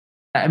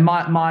in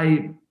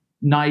my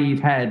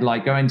naive head,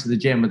 like going to the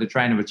gym with a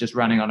trainer was just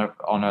running on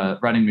a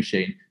running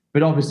machine.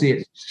 But obviously,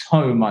 it's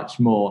so much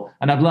more,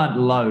 and I've learned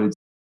loads.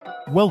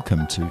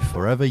 Welcome to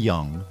Forever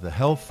Young, the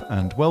health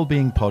and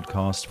well-being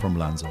podcast from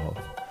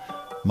Lanzerhof.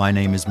 My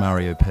name is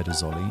Mario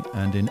Pederzoli,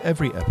 and in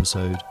every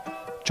episode,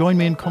 join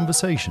me in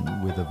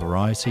conversation with a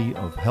variety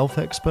of health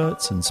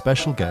experts and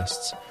special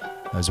guests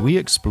as we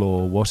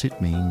explore what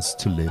it means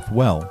to live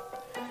well.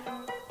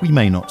 We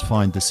may not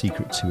find the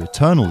secret to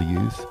eternal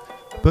youth,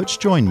 but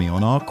join me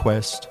on our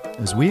quest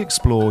as we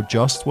explore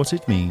just what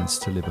it means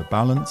to live a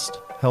balanced,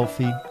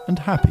 healthy and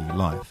happy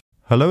life.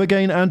 Hello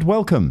again and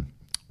welcome.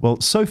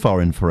 Well, so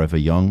far in Forever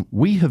Young,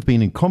 we have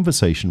been in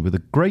conversation with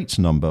a great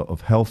number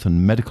of health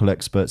and medical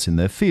experts in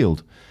their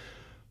field,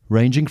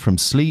 ranging from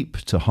sleep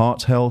to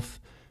heart health,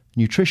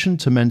 nutrition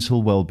to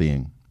mental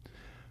well-being.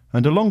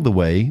 And along the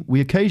way, we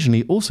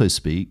occasionally also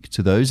speak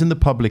to those in the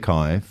public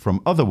eye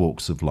from other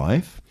walks of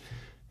life,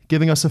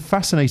 giving us a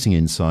fascinating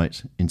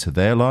insight into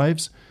their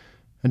lives,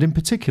 and in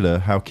particular,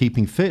 how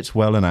keeping fit,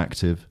 well and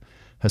active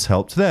has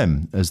helped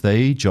them as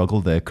they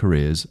juggle their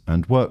careers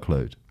and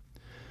workload.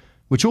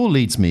 Which all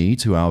leads me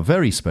to our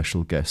very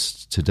special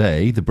guest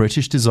today, the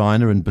British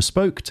designer and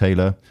bespoke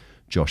tailor,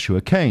 Joshua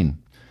Kane.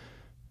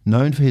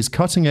 Known for his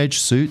cutting-edge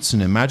suits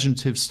and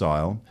imaginative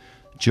style,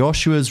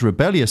 Joshua's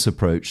rebellious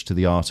approach to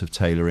the art of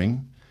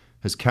tailoring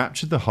has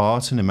captured the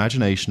heart and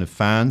imagination of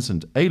fans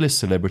and A-list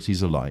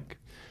celebrities alike,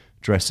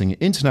 dressing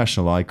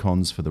international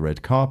icons for the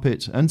red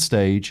carpet and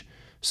stage,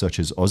 such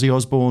as Ozzy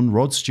Osbourne,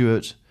 Rod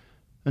Stewart,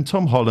 and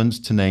Tom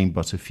Holland, to name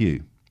but a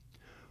few.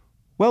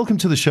 Welcome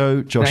to the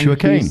show, Joshua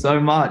Kane. Thank you so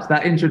much.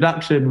 That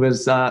introduction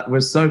was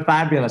so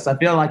fabulous. I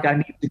feel like I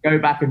need to go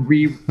back and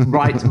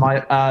rewrite my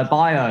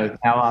bio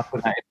now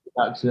after that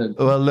introduction.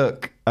 Well,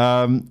 look,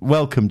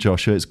 welcome,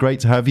 Joshua. It's great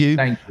to have you.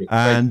 Thank you.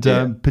 And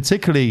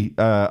particularly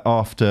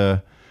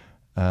after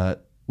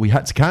we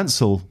had to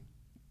cancel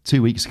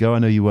 2 weeks ago. I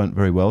know you weren't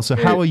very well. So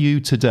how are you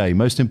today?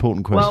 Most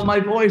important question. Well, my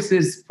voice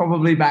is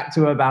probably back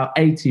to about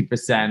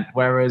 80%,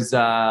 whereas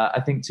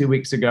I think 2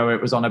 weeks ago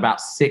it was on about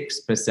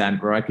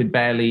 6%, where I could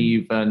barely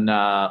even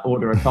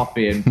order a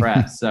coffee and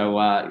press. So,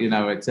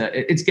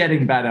 it's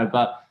getting better.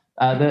 But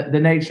the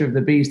nature of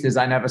the beast is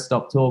I never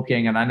stop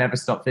talking and I never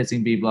stop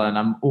fitting people and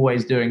I'm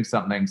always doing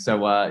something.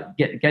 So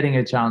getting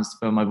a chance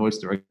for my voice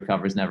to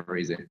recover is never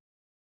easy.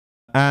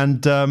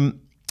 And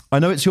I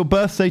know it's your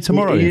birthday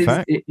tomorrow, in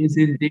fact. It is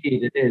indeed.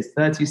 It is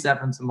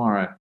 37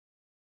 tomorrow.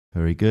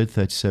 Very good.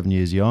 37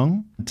 years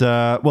young.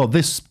 And,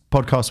 this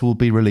podcast will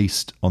be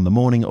released on the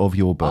morning of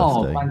your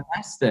birthday. Oh,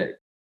 fantastic.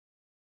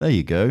 There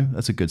you go.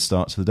 That's a good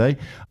start to the day.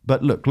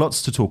 But look,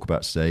 lots to talk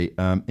about today,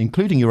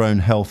 including your own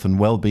health and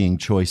well-being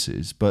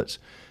choices. But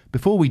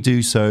before we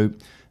do so,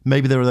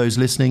 maybe there are those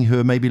listening who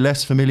are maybe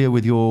less familiar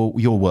with your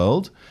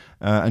world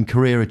and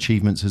career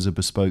achievements as a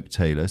bespoke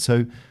tailor.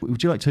 So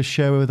would you like to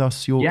share with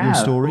us your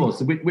story? Of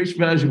course. Which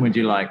version would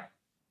you like?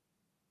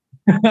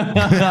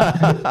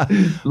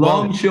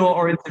 Long, short,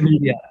 or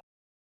intermediate?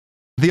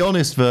 The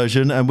honest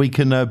version, and we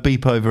can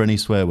beep over any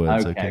swear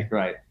words. Okay,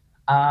 great.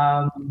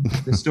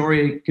 The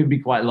story can be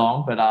quite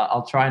long, but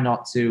I'll try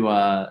not to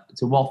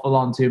waffle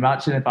on too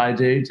much. And if I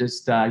do,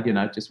 just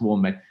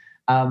warn me.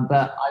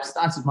 But I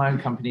started my own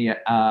company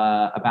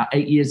about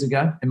 8 years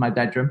ago in my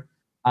bedroom.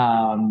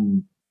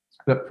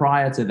 But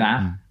prior to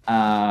that,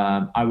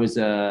 I was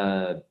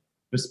a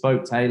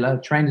bespoke tailor,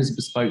 trained as a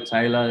bespoke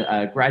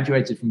tailor,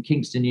 graduated from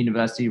Kingston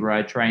University, where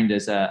I trained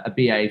as a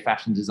BA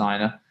fashion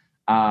designer.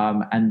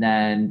 And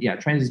then,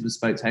 trained as a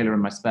bespoke tailor in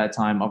my spare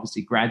time,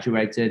 obviously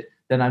graduated.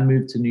 Then I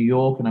moved to New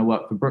York and I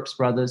worked for Brooks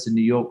Brothers in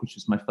New York, which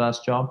was my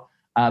first job,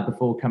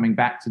 before coming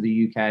back to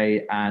the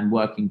UK and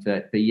working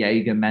for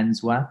Jaeger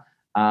Menswear.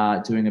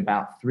 Doing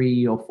about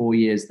 3 or 4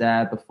 years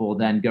there before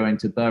then going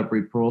to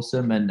Burberry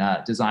Prorsum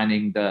and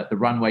designing the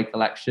runway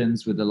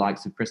collections with the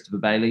likes of Christopher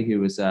Bailey, who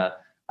was a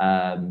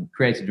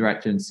creative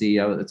director and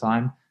CEO at the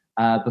time,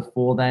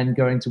 before then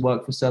going to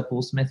work for Sir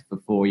Paul Smith for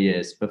 4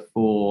 years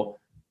before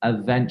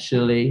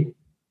eventually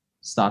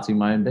starting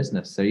my own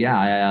business. So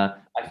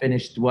I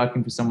finished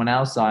working for someone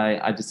else.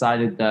 I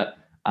decided that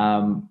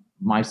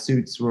my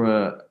suits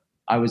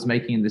I was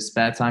making in the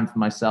spare time for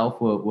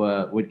myself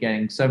were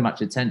getting so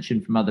much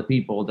attention from other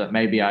people that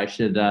maybe I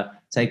should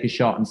take a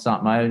shot and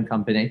start my own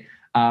company,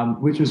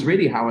 which was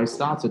really how I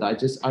started.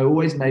 I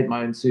always made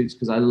my own suits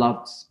because I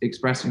loved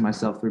expressing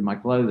myself through my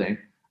clothing.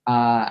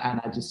 And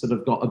I just sort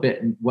of got a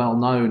bit well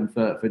known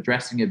for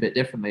dressing a bit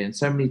differently. And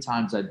so many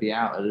times I'd be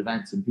out at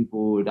events and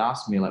people would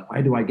ask me, like,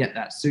 where do I get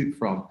that suit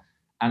from?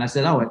 And I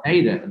said, I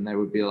made it. And they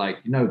would be like,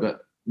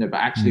 but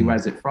actually,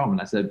 where's it from?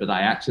 And I said, but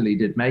I actually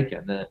did make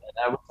it. And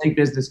I would take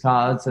business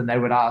cards and they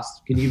would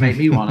ask, can you make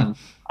me one? And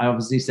I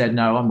obviously said,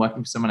 no, I'm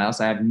working for someone else.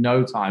 I have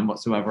no time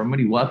whatsoever. I'm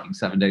only working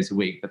 7 days a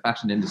week. The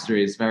fashion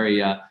industry is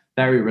very,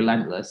 very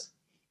relentless.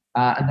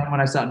 And then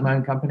when I started my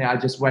own company, I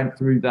just went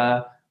through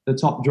the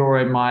top drawer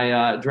in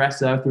my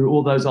dresser, through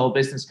all those old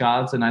business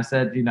cards. And I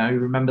said,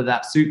 remember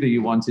that suit that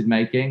you wanted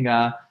making?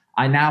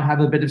 I now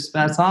have a bit of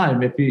spare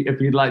time if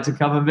you'd like to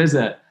come and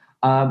visit.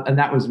 And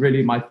that was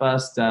really my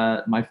first,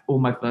 my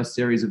first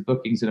series of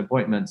bookings and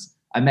appointments.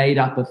 I made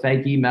up a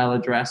fake email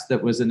address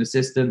that was an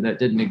assistant that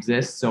didn't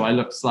exist, so I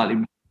looked slightly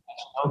more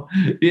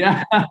professional.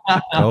 Yeah.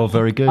 Oh,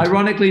 very good.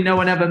 Ironically, no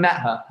one ever met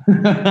her.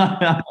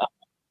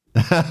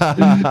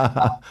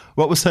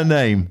 What was her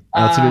name,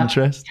 out of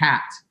interest?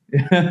 Cat.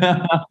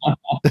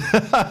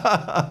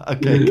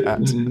 Okay,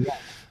 Cat.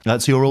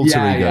 That's your alter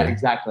ego. Yeah,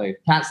 exactly.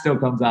 Cat still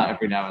comes out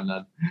every now and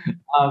then.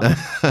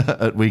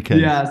 At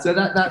weekends. Yeah, so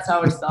that's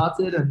how I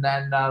started. And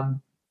then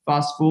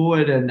fast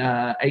forward, and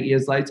 8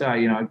 years later,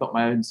 I got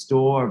my own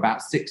store.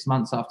 About 6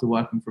 months after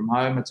working from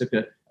home, I took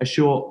a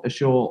short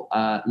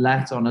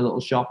let on a little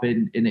shop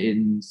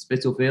in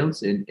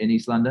Spitalfields in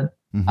East London.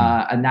 Mm-hmm.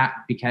 And that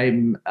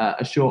became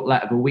a short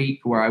let of a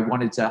week, where I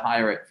wanted to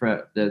hire it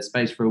for the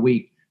space for a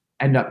week.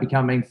 End up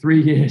becoming 3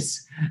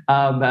 years.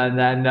 And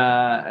then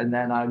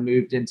I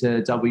moved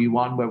into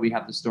W1, where we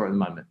have the store at the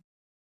moment.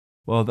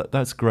 Well,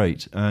 that's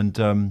great.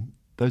 And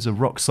those are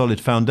rock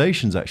solid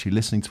foundations, actually,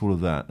 listening to all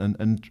of that.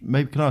 And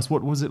maybe can I ask,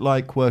 what was it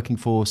like working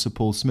for Sir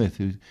Paul Smith,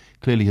 who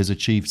clearly has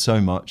achieved so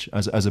much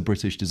as a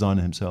British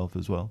designer himself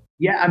as well?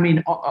 Yeah, I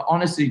mean,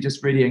 honestly,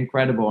 just really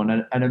incredible,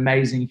 and an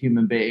amazing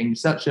human being.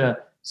 Such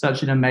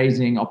an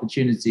amazing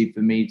opportunity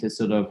for me to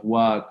sort of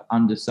work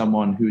under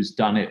someone who's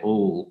done it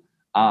all.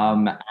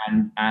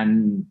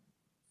 And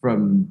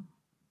from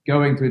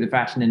going through the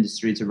fashion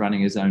industry to running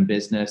his own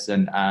business,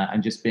 and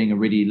just being a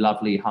really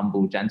lovely,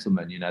 humble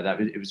gentleman,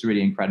 it was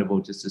really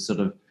incredible just to sort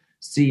of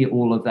see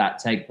all of that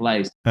take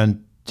place.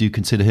 And do you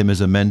consider him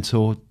as a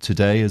mentor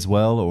today as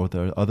well, or are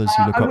there others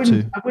you look up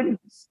to?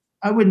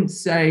 I wouldn't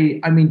say,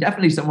 I mean,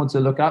 definitely someone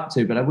to look up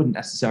to, but I wouldn't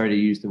necessarily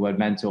use the word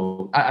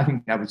mentor. I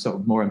think that would sort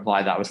of more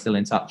imply that I was still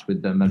in touch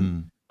with them,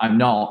 and I'm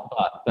not,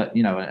 but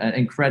an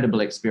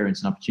incredible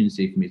experience and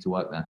opportunity for me to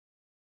work there.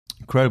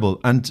 Incredible.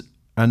 And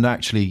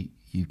actually,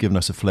 you've given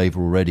us a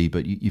flavour already,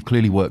 but you've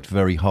clearly worked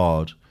very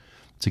hard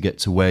to get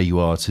to where you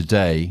are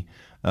today.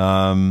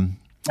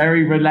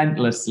 Very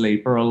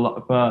relentlessly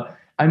my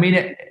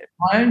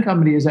own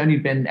company has only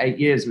been 8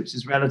 years, which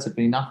is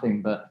relatively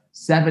nothing, but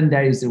 7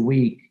 days a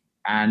week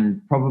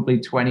and probably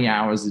 20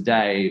 hours a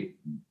day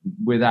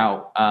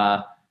without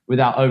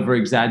over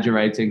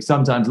exaggerating,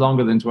 sometimes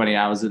longer than 20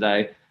 hours a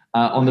day.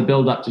 On the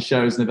build up to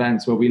shows and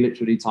events, where we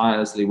literally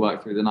tirelessly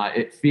work through the night.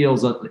 It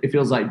feels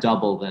like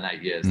double than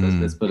 8 years.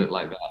 Let's put it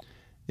like that.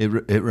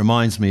 It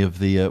reminds me of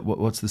the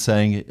what's the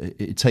saying?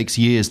 It takes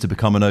years to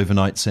become an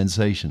overnight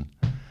sensation.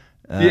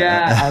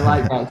 I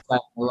like that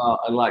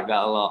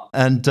a lot.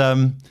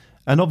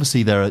 And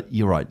obviously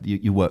you're right.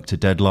 You work to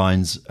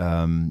deadlines,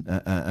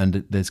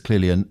 and there's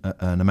clearly an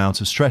amount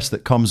of stress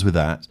that comes with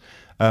that.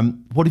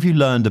 What have you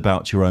learned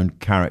about your own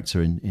character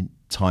in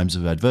times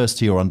of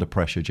adversity or under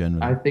pressure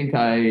generally? I think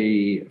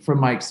from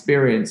my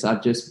experience,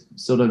 I've just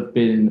sort of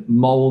been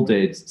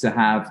molded to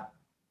have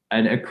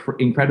an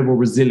incredible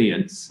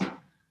resilience,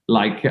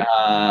 like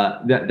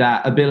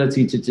that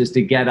ability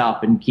to get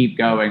up and keep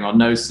going on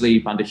no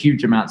sleep under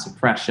huge amounts of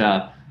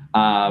pressure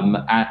and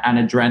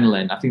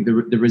adrenaline. I think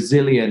the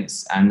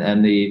resilience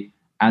and the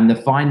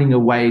finding a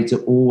way to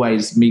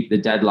always meet the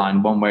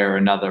deadline one way or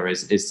another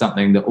is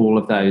something that all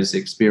of those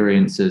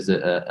experiences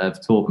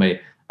have taught me.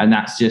 And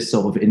that's just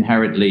sort of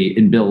inherently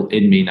inbuilt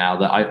in me now,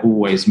 that I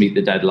always meet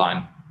the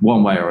deadline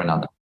one way or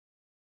another.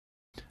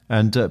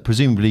 And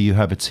presumably you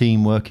have a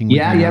team working with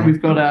you now? Yeah,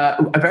 we've got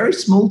a very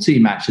small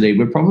team, actually.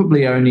 We're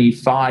probably only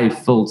 5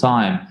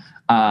 full-time.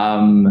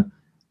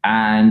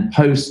 And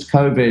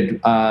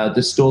post-COVID,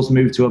 the stores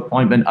moved to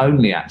appointment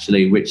only,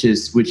 actually, which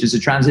is a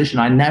transition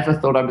I never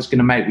thought I was going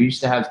to make. We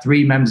used to have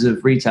 3 members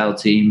of retail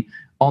team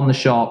on the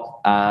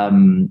shop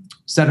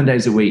 7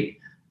 days a week.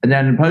 And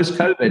then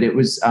post-COVID, it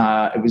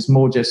was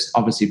more just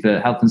obviously for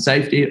health and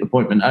safety,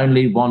 appointment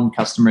only, 1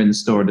 customer in the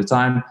store at a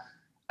time.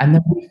 And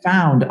then we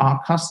found our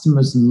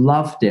customers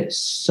loved it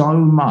so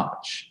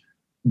much,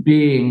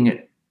 being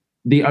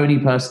the only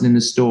person in the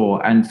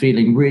store and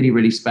feeling really,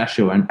 really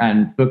special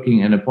and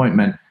booking an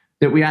appointment,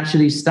 that we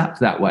actually stuck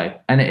that way.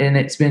 And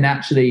it's been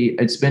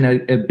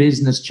a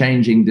business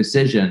changing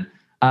decision.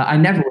 I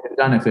never would have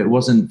done it if it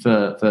wasn't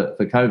for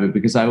COVID,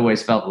 because I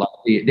always felt like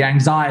the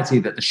anxiety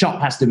that the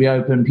shop has to be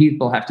open,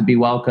 people have to be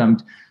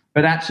welcomed.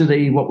 But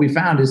actually what we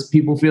found is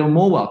people feel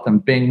more welcome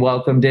being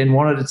welcomed in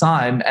one at a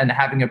time and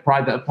having a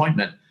private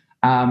appointment.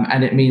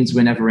 And it means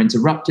we're never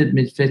interrupted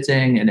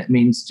mid-fitting, and it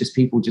means just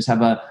people just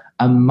have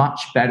a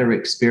much better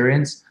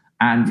experience.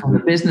 And from a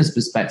business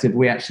perspective,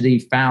 we actually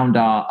found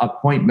our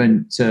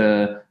appointment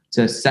to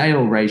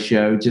sale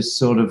ratio just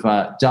sort of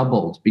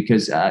doubled,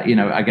 because,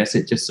 I guess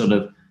it just sort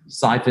of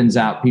siphons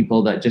out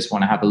people that just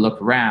want to have a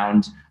look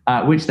around,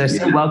 which they're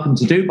still welcome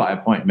to do by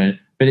appointment.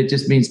 But it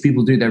just means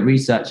people do their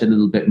research a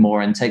little bit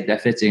more and take their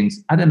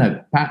fittings, I don't know,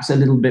 perhaps a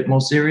little bit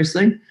more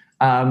seriously,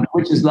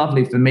 which is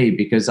lovely for me,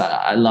 because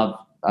I love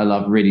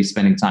really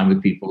spending time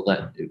with people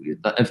that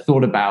have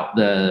thought about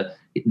the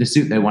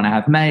suit they want to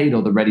have made,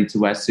 or the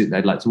ready-to-wear suit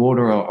they'd like to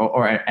order,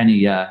 or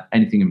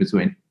anything in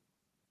between.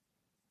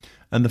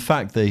 And the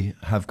fact they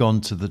have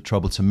gone to the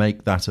trouble to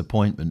make that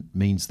appointment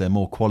means they're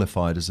more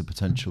qualified as a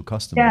potential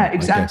customer. Yeah,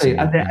 exactly.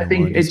 I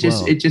think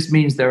it just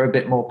means they're a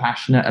bit more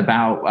passionate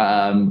about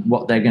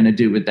what they're going to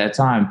do with their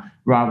time,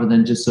 rather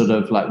than just sort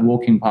of like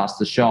walking past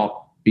the shop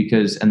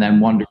and then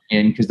wandering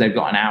in because they've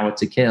got an hour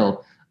to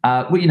kill.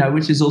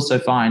 Which is also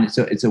fine.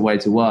 It's a way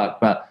to work.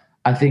 But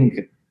I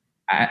think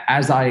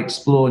as I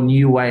explore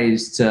new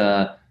ways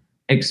to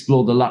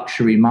explore the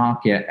luxury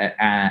market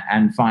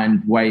and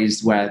find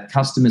ways where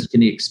customers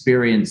can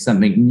experience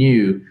something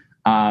new,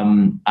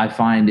 I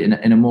find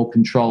in a more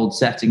controlled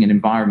setting and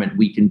environment,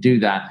 we can do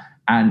that.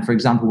 And for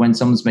example, when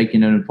someone's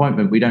making an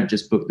appointment, we don't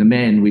just book them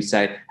in. We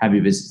say, have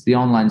you visited the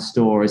online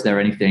store? Is there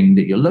anything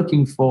that you're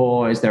looking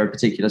for? Is there a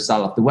particular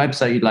style off the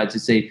website you'd like to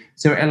see?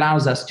 So it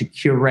allows us to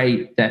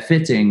curate their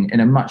fitting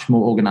in a much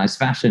more organized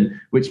fashion,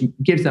 which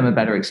gives them a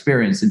better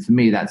experience. And for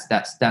me,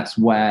 that's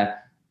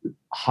where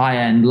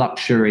high-end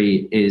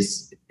luxury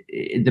is.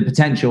 The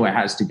potential it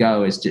has to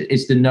go is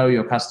to know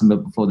your customer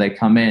before they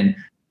come in.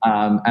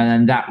 And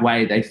then that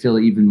way they feel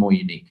even more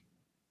unique.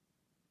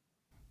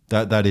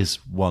 That is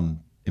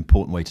one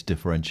important way to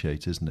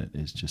differentiate, isn't it?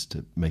 Is just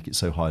to make it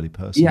so highly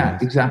personalized. Yeah,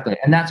 exactly.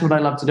 And that's what I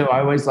love to do. I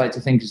always like to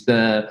think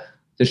the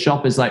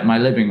shop is like my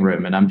living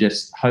room, and I'm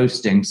just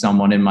hosting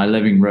someone in my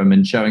living room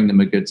and showing them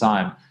a good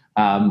time.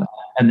 And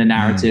the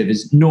narrative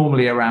is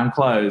normally around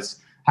clothes.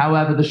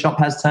 However, the shop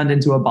has turned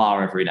into a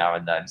bar every now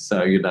and then.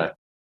 So,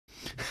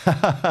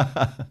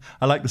 I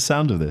like the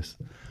sound of this.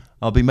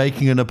 I'll be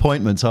making an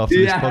appointment after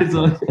this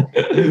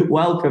podcast.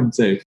 Welcome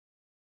to.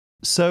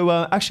 So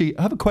actually,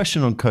 I have a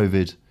question on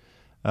COVID.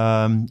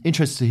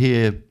 Interested to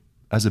hear,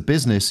 as a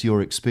business,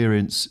 your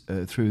experience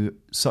through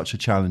such a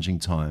challenging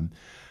time.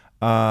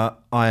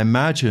 I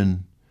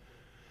imagine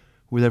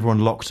with everyone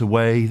locked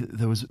away,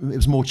 it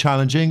was more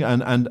challenging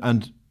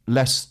and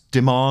less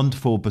demand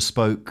for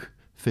bespoke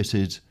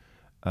fitted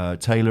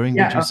tailoring.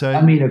 Would you say?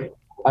 I mean,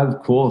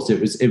 of course,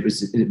 it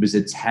was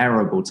a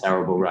terrible,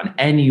 terrible run.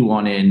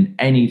 Anyone in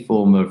any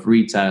form of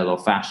retail or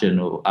fashion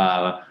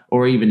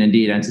or even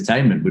indeed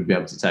entertainment would be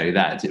able to tell you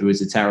that it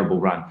was a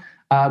terrible run.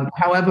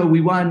 However, we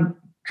weren't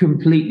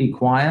completely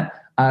quiet.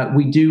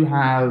 We do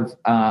have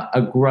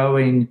a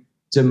growing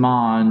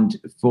demand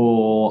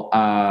for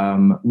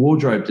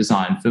wardrobe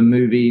design for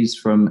movies,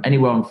 from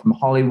anywhere from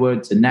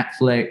Hollywood to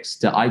Netflix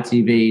to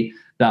ITV,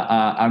 that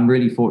I'm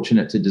really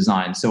fortunate to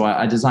design. So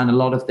I design a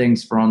lot of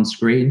things for on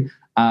screen.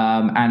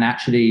 And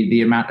actually,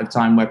 the amount of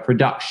time where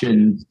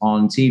production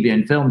on TV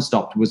and film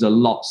stopped was a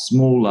lot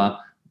smaller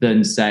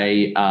than,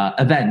 say,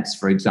 events,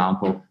 for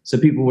example. So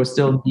people were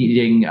still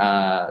needing,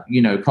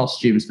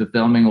 costumes for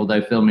filming,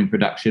 although filming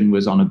production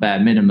was on a bare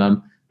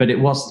minimum. But it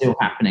was still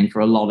happening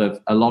for a lot of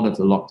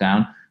the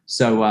lockdown.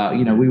 So,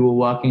 we were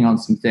working on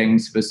some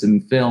things for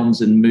some films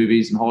and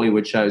movies and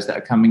Hollywood shows that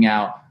are coming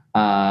out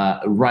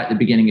right at the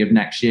beginning of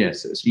next year.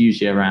 So it's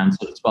usually around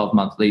sort of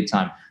 12-month lead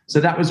time. So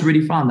that was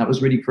really fun. That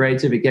was really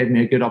creative. It gave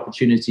me a good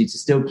opportunity to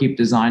still keep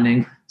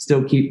designing,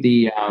 still keep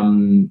the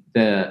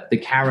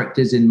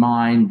characters in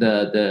mind,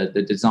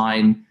 the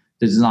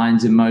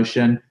designs in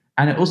motion.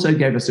 And it also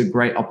gave us a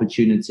great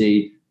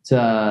opportunity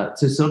to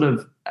sort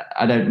of,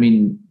 I don't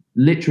mean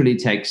literally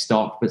take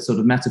stock, but sort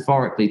of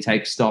metaphorically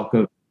take stock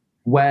of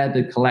where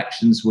the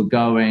collections were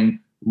going,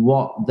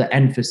 what the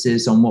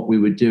emphasis on what we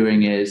were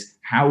doing is,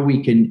 how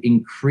we can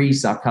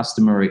increase our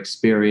customer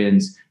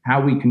experience, how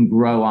we can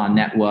grow our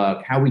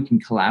network, how we can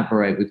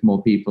collaborate with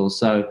more people.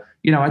 So,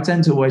 I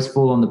tend to always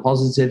fall on the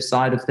positive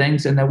side of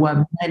things. And there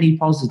were many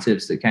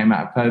positives that came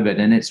out of COVID.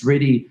 And it's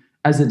really,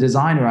 as a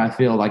designer, I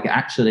feel like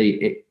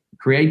actually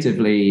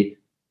creatively,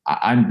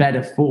 I'm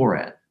better for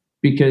it,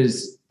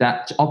 because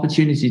that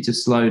opportunity to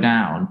slow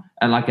down,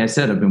 and like I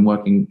said, I've been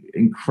working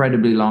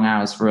incredibly long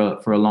hours for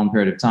a long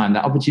period of time.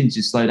 That opportunity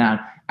to slow down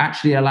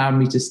actually allowed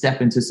me to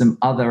step into some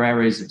other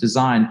areas of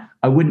design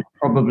I wouldn't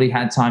probably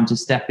had time to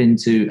step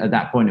into at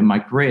that point in my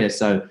career.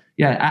 So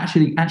yeah,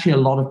 actually a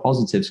lot of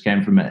positives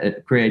came from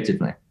it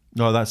creatively.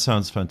 No, that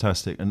sounds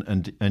fantastic.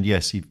 And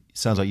yes, it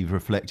sounds like you've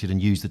reflected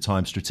and used the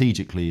time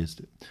strategically as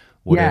to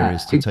what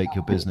areas to take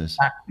your business.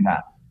 Exactly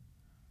that.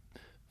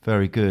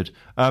 Very good.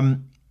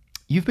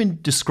 You've been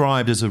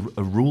described as a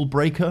rule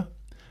breaker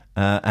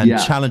and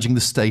challenging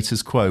the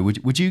status quo.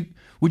 Would you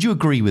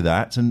agree with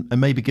that, and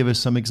maybe give us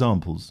some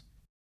examples?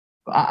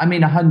 I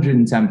mean,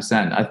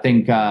 110%.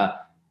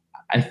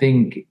 I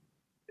think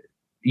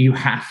you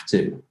have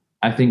to.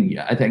 I think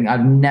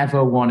I've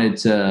never wanted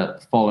to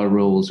follow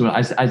rules.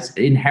 I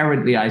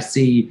inherently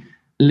see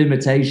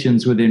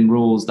limitations within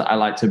rules that I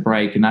like to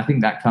break, and I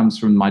think that comes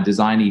from my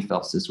design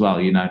ethos as well.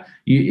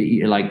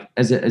 You like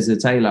as a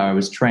tailor, I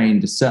was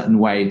trained a certain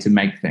way to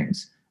make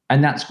things,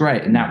 and that's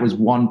great. And that was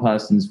one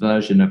person's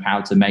version of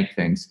how to make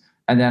things.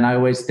 And then I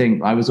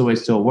was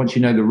always taught, once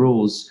you know the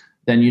rules,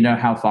 then you know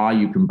how far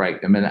you can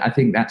break them. And I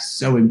think that's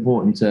so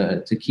important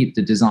to keep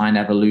the design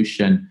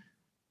evolution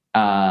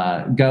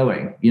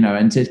going,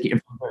 and to keep,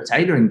 from a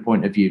tailoring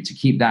point of view, to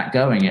keep that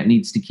going, it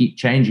needs to keep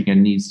changing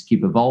and needs to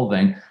keep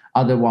evolving.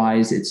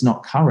 Otherwise, it's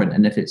not current.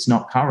 And if it's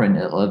not current,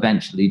 it'll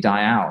eventually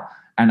die out.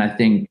 And I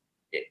think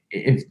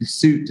if the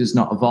suit does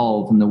not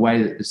evolve and the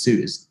way that the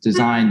suit is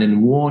designed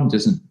and worn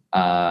doesn't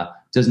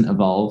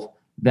evolve,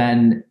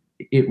 then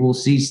it will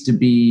cease to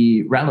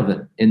be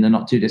relevant in the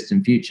not too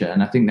distant future.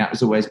 And I think that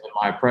was always been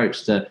my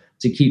approach, to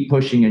keep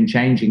pushing and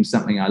changing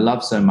something I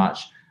love so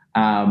much,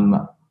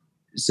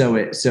 so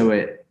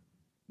it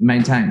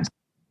maintains.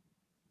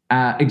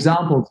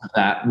 Examples of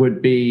that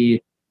would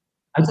be,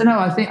 I don't know,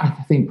 I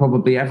think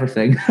probably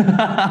everything.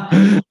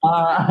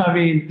 I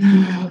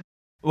mean,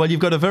 well, you've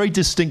got a very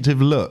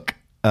distinctive look.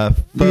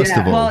 First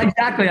of all, well,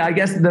 exactly. I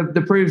guess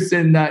the proof's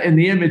in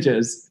the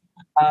images.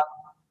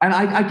 And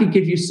I could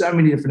give you so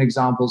many different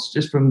examples,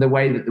 just from the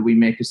way that we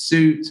make a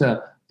suit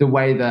to the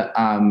way that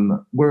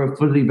we're a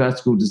fully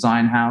vertical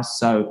design house.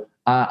 So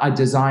I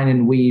design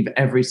and weave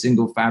every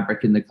single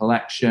fabric in the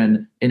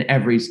collection, in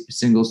every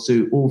single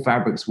suit, all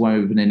fabrics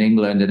woven in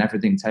England and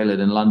everything tailored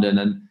in London.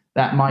 And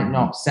that might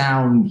not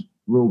sound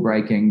rule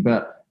breaking,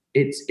 but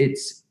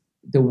it's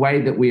the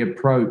way that we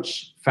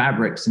approach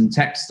fabrics and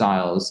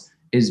textiles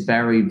is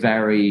very,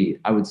 very,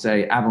 I would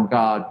say,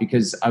 avant-garde,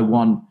 because I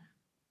want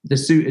the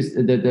suit is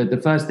the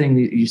first thing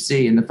that you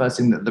see, and the first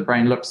thing that the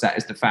brain looks at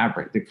is the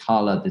fabric, the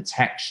color, the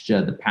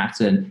texture, the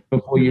pattern,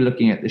 before you're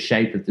looking at the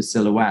shape of the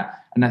silhouette.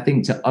 And I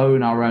think to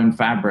own our own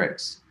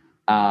fabrics,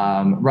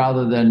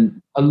 rather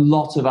than a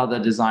lot of other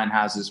design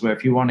houses where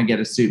if you want to get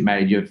a suit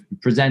made, you're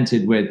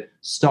presented with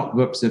stock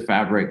books of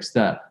fabrics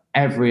that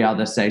every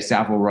other, say,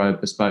 Savile Row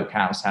bespoke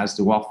house has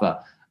to offer.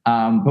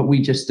 But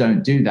we just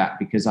don't do that,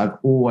 because I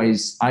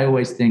always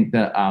think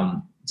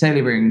that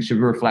tailoring should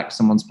reflect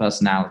someone's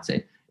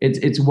personality.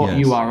 It's what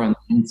you are on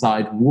the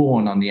inside,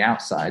 worn on the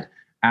outside.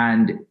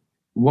 And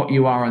what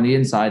you are on the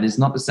inside is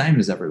not the same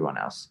as everyone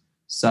else.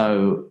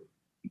 So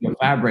your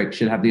fabric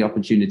should have the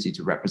opportunity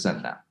to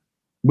represent that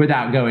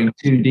without going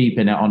too deep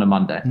in it on a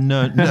Monday.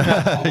 No.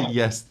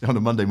 Yes, on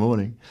a Monday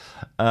morning.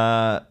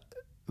 But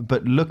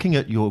looking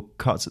at your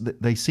cuts,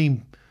 they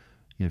seem,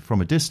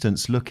 from a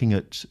distance, looking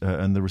at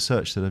and the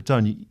research that I've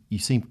done, you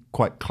seem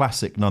quite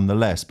classic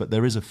nonetheless, but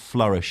there is a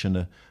flourish and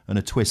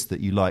a twist that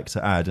you like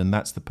to add, and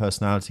that's the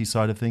personality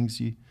side of things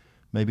you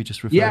maybe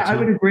just referred to. Yeah, I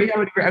would agree.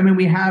 I mean,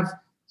 we have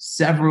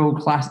several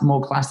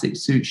more classic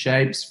suit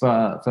shapes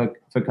for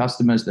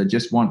customers that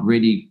just want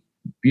really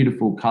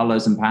beautiful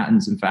colors and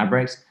patterns and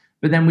fabrics.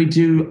 But then we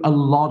do a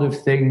lot of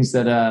things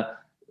that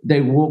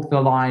they walk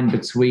the line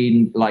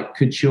between like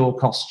couture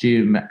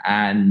costume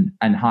and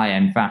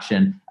high-end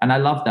fashion. And I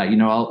love that.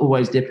 I'll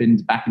always dip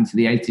back into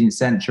the 18th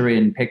century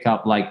and pick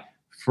up like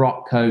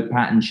frock coat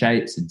pattern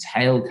shapes and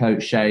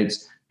tailcoat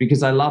shapes,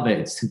 because I love it.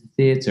 It's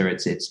theater,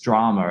 it's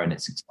drama, and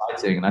it's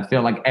exciting. And I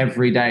feel like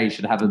every day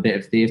should have a bit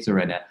of theater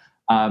in it.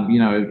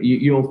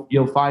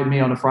 You'll find me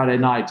on a Friday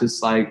night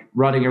just like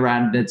running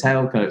around in a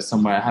tailcoat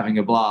somewhere having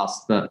a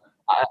blast. But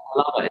I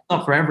love it. It's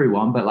not for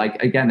everyone, but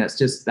like, again, that's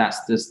just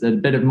a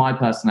bit of my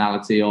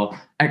personality or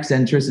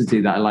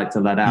eccentricity that I like to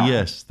let out.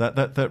 Yes,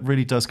 that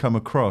really does come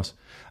across.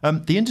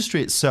 The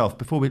industry itself,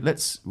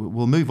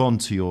 we'll move on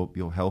to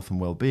your health and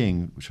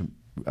well-being, which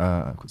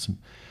I've got some,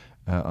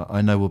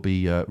 I know will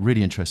be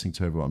really interesting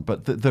to everyone.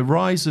 But the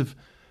rise of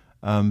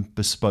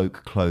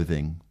bespoke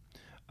clothing,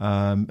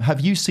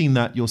 have you seen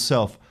that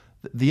yourself?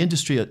 The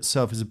industry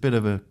itself is a bit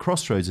of a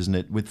crossroads, isn't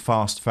it, with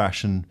fast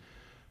fashion?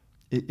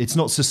 It's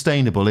not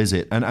sustainable, is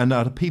it? And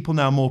are people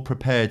now more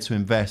prepared to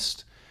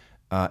invest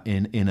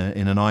in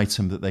an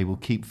item that they will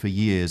keep for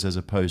years, as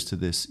opposed to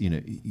this,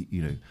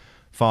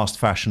 fast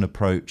fashion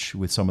approach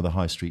with some of the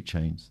high street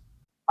chains?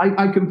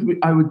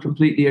 I would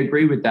completely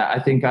agree with that. I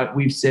think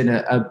we've seen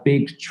a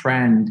big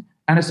trend,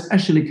 and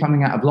especially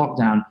coming out of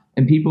lockdown,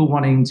 and people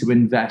wanting to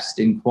invest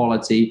in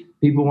quality,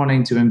 people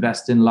wanting to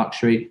invest in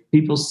luxury,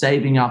 people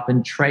saving up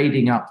and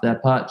trading up their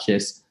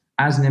purchase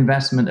as an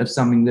investment of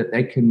something that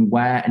they can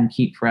wear and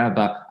keep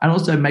forever, and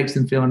also makes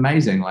them feel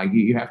amazing. Like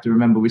you have to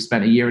remember, we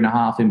spent a year and a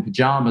half in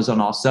pajamas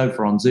on our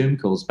sofa on Zoom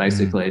calls,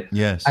 basically.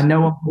 Yes. And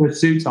no one put a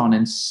suit on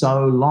in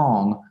so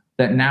long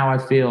that now I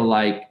feel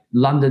like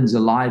London's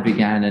alive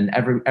again, and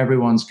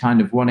everyone's kind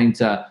of wanting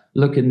to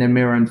look in their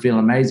mirror and feel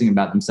amazing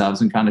about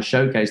themselves and kind of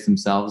showcase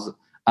themselves.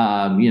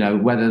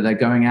 Whether they're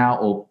going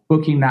out or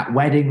booking that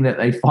wedding that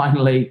they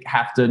finally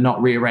have to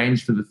not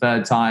rearrange for the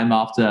third time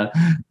after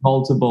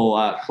multiple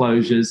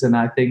closures. And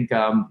I think,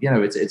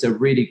 it's a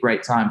really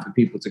great time for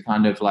people to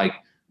kind of like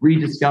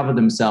rediscover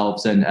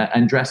themselves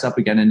and dress up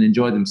again and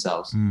enjoy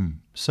themselves.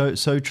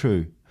 So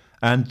true.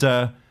 And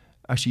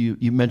actually,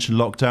 you mentioned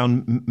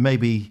lockdown.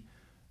 Maybe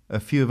a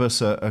few of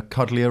us are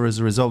cuddlier as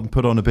a result and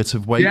put on a bit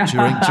of weight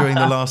during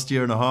the last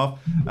year and a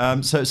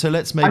half. So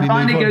let's maybe. I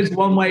find move it on. goes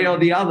one way or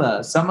the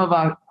other. Some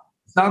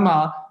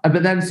are,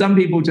 but then some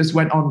people just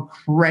went on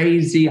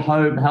crazy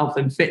home health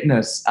and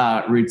fitness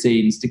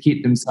routines to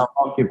keep themselves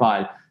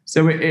occupied.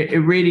 So it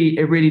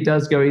really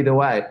does go either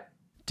way.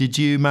 Did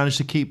you manage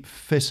to keep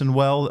fit and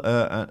well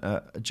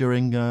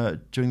during the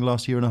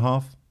last year and a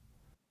half?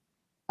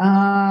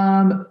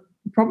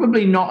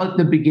 Probably not at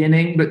the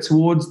beginning, but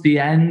towards the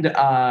end,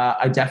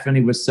 I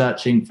definitely was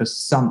searching for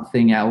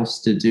something else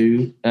to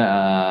do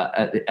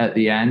at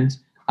the end.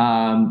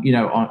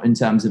 In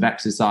terms of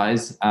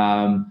exercise,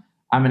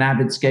 I'm an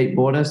avid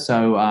skateboarder,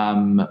 so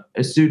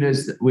as soon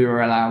as we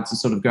were allowed to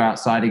sort of go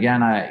outside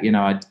again,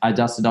 I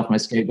dusted off my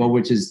skateboard,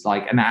 which is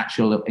like an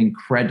actual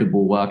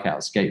incredible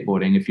workout.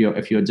 Skateboarding,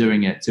 if you're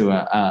doing it to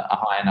a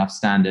high enough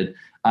standard,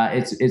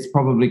 it's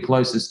probably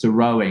closest to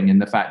rowing in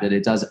the fact that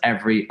it does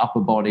every upper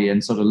body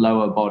and sort of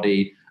lower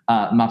body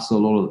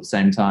muscle all at the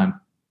same time.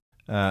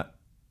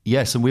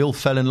 Yes, and we all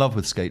fell in love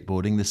with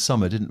skateboarding this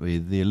summer, didn't we?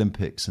 The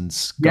Olympics and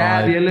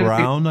Sky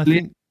Brown, I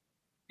think.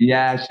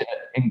 Yeah,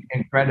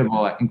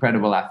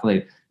 incredible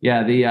athlete.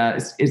 Yeah,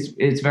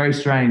 it's very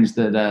strange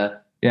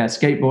that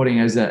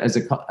skateboarding as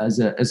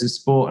a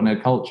sport and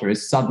a culture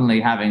is suddenly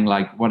having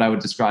like what I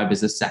would describe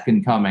as a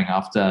second coming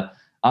after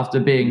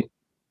being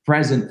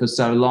present for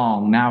so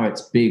long. Now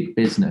it's big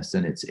business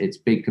and it's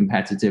big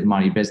competitive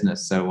money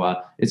business.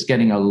 So it's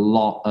getting a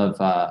lot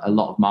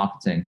of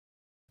marketing.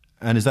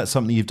 And is that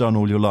something you've done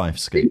all your life,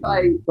 skateboarding?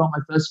 I got my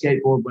first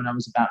skateboard when I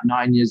was about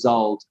 9 years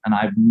old, and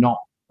I've not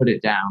put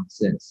it down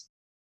since.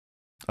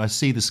 I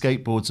see the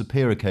skateboards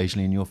appear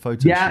occasionally in your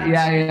photos.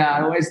 Yeah.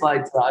 I always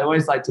like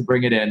to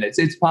bring it in.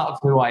 It's part of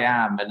who I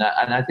am, and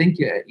I think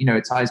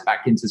it ties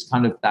back into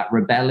kind of that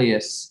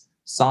rebellious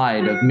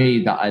side of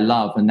me that I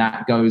love, and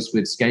that goes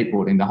with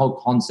skateboarding. The whole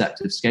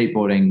concept of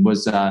skateboarding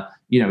was,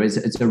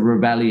 it's a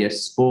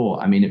rebellious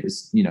sport. I mean, it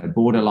was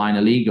borderline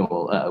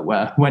illegal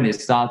when it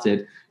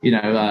started.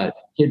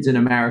 Kids in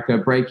America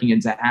breaking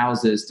into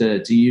houses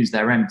to use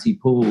their empty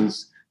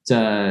pools to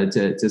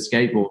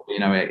skateboard.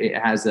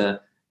 It has a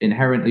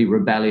inherently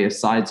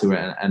rebellious side to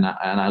it, and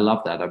I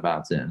love that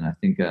about it. And I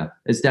think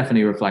it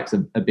definitely reflects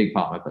a big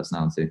part of my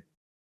personality.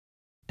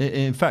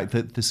 In fact,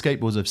 the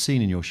skateboards I've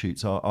seen in your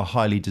shoots are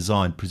highly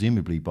designed,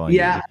 presumably by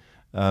you.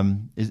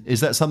 Is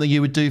that something you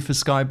would do for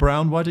Sky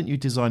Brown? Why don't you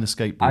design a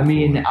skateboard? I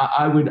mean,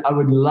 I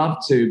would love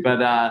to,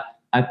 but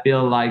I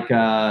feel like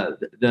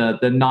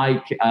the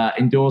Nike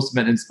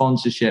endorsement and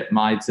sponsorship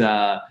might.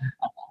 I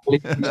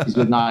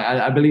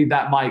believe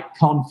that might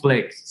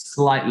conflict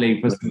slightly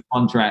for some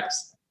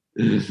contracts.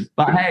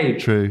 But hey,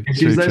 if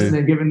she's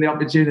listening, given the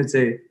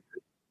opportunity,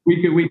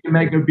 we can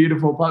make a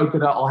beautiful polka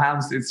dot or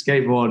houndstooth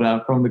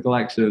skateboard from the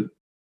collection.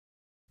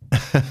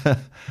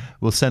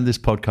 We'll send this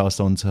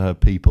podcast on to her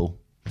people.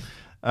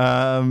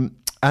 And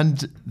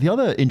the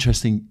other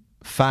interesting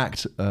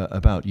fact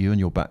about you and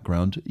your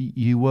background,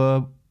 you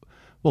were,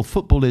 well,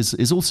 football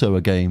is also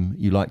a game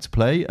you like to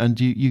play, and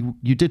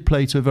you did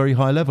play to a very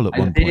high level at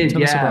one point.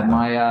 Tell us about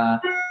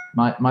that.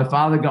 My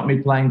father got me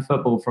playing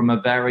football from a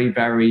very,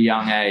 very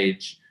young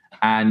age.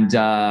 And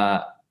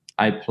I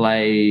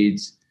played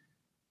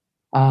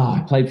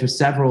for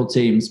several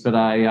teams, but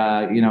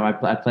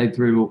I played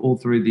all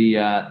through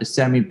the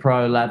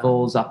semi-pro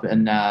levels up,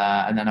 and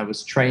then I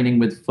was training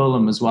with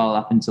Fulham as well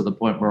up until the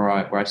point where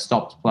I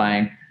stopped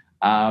playing,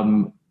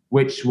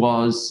 which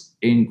was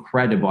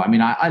incredible. I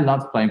mean, I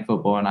loved playing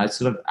football, and I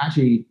sort of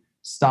actually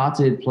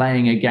started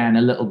playing again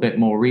a little bit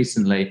more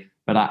recently.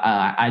 But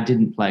I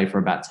didn't play for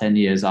about 10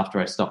 years after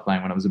I stopped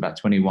playing when I was about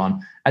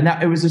 21. And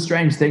it was a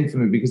strange thing for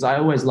me because I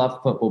always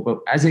loved football. But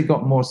as it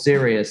got more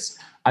serious,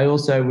 I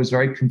also was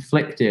very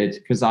conflicted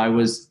because I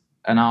was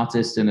an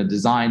artist and a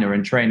designer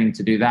and training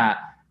to do that.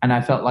 And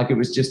I felt like it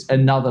was just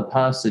another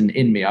person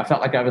in me. I felt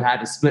like I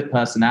had a split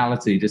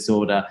personality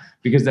disorder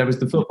because there was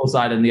the football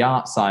side and the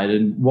art side.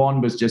 And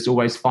one was just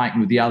always fighting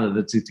with the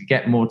other to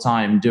get more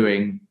time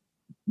doing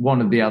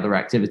one of the other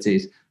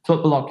activities.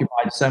 Football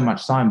occupied so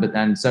much time, but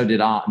then so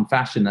did art and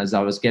fashion as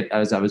I was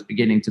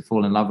beginning to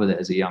fall in love with it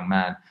as a young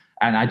man.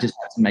 And I just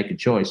had to make a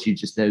choice.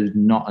 There was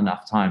not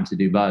enough time to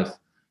do both.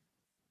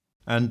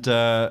 And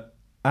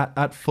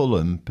at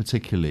Fulham,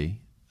 particularly,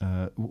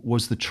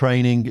 was the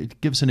training?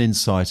 Give us an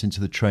insight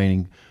into the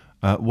training.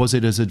 Was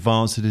it as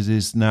advanced as it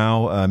is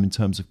now in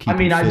terms of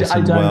keeping fit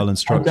and well and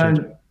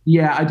structured?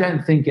 I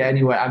don't think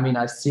anyway. I mean,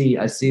 I see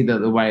that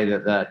the way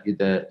that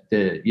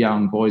the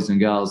young boys and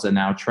girls are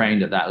now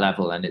trained at that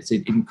level, and it's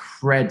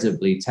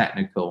incredibly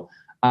technical.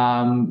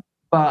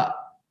 But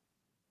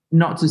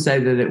not to say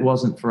that it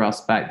wasn't for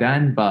us back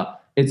then,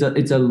 but it's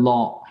a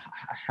lot.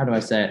 How do I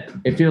say it?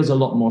 It feels a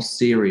lot more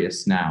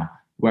serious now,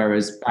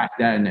 whereas back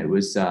then it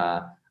was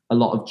a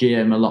lot of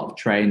gym, a lot of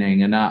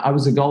training, and I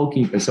was a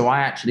goalkeeper, so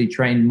I actually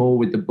trained more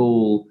with the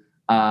ball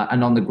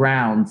and on the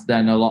ground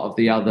than a lot of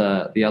the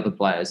other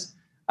players.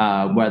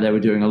 Where they were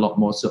doing a lot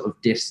more sort of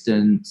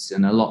distance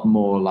and a lot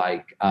more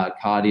like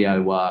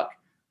cardio work,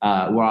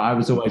 where I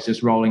was always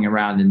just rolling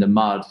around in the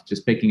mud,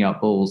 just picking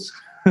up balls.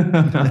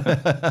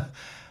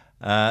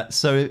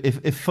 So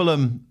if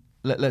Fulham,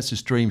 let's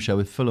just dream show,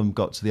 if Fulham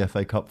got to the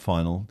FA Cup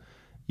final,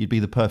 you'd be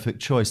the perfect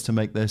choice to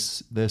make their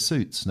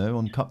suits, no,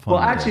 on Cup final.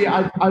 Well, actually,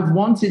 I've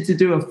wanted to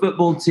do a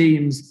football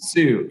team's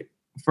suit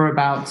for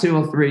about 2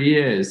 or 3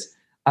 years.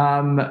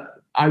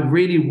 I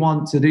really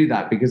want to do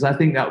that because I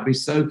think that would be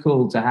so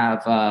cool to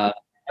have a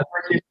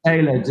British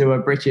tailor do a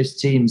British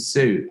team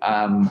suit.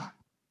 It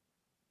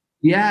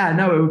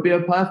would be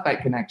a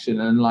perfect connection.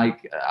 And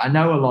like, I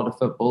know a lot of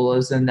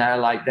footballers, and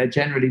they're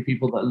generally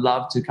people that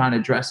love to kind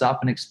of dress up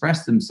and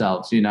express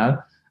themselves,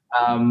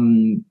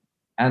 And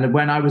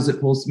when I was at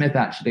Paul Smith,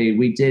 actually,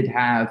 we did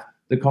have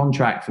the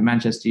contract for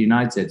Manchester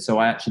United. So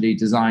I actually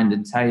designed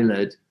and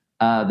tailored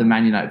the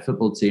Man United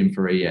football team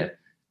for a year,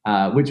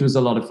 which was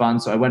a lot of fun.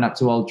 So I went up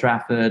to Old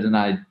Trafford and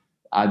I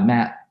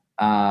met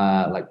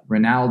like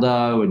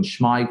Ronaldo and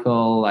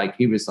Schmeichel. Like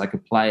he was like a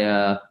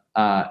player.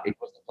 He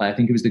wasn't a player. I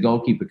think he was the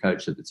goalkeeper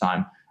coach at the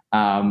time.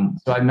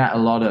 So I met a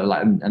lot of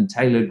like and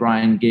tailored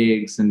Ryan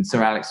Giggs and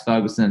Sir Alex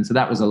Ferguson. So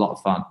that was a lot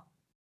of fun.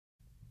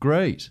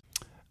 Great.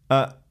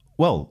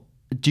 Well,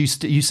 do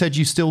you said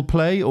you still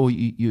play, or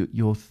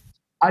you're?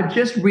 I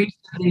just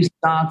recently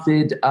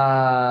started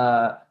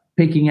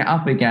picking it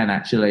up again.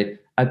 Actually,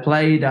 I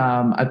played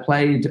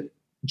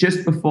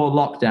just before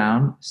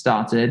lockdown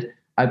started.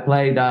 I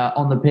played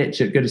on the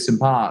pitch at Goodison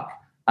Park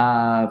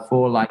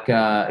for like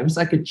it was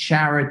like a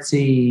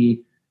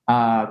charity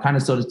kind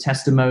of sort of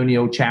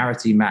testimonial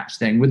charity match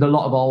thing with a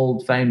lot of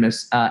old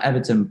famous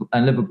Everton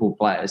and Liverpool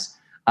players.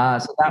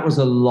 So that was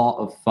a lot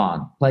of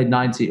fun. Played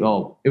 90.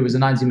 Oh, it was a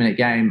 90-minute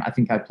game. I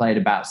think I played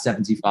about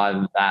 75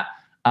 of that,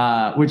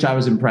 which I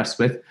was impressed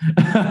with.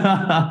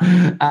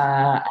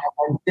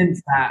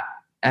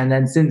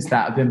 And since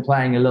that, I've been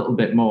playing a little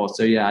bit more.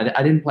 So yeah,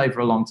 I didn't play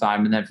for a long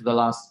time, and then for the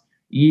last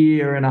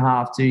year and a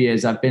half, 2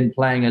 years, I've been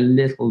playing a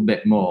little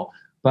bit more.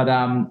 But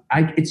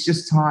it's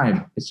just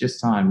time. It's just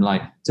time.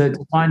 Like to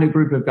find a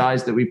group of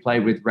guys that we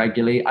play with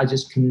regularly, I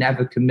just can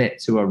never commit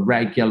to a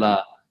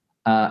regular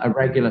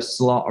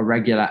slot, a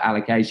regular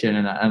allocation,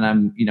 and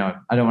I'm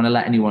I don't want to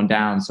let anyone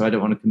down, so I don't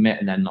want to commit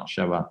and then not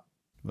show up.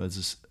 Well,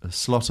 there's a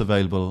slot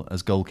available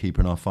as goalkeeper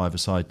in our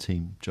five-a-side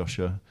team,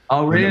 Joshua.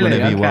 Oh, really?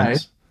 Whenever you okay.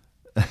 want.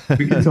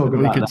 We can talk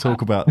about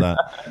talk about that.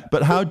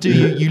 But how do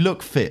you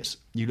look fit?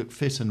 You look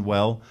fit and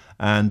well,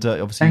 and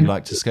obviously you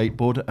like to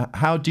skateboard.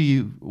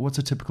 What's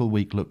a typical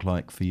week look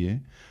like for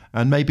you?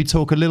 And maybe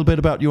talk a little bit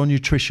about your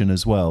nutrition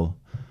as well.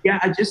 Yeah,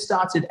 I just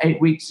started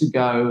 8 weeks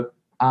ago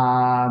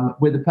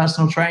with a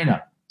personal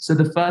trainer. So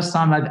the first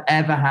time I've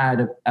ever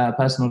had a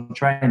personal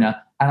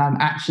trainer, and I'm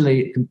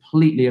actually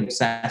completely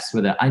obsessed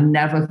with it. I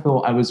never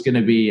thought I was going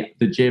to be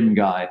the gym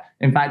guy.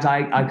 In fact,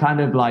 I kind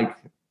of like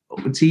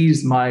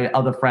teased my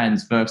other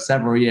friends for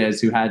several years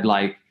who had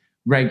like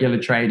regular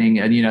training,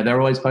 and they're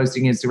always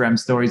posting Instagram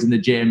stories in the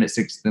gym at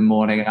 6 a.m,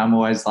 and I'm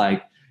always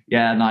like,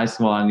 yeah, nice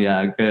one,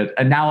 yeah, good.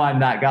 And now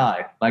I'm that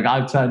guy. Like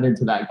I've turned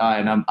into that guy,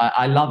 and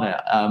I love it.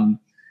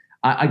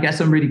 I guess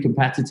I'm really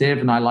competitive,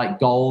 and I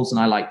like goals,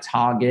 and I like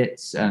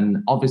targets,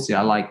 and obviously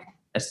I like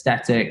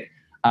aesthetic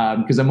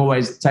because I'm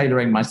always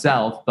tailoring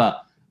myself.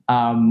 But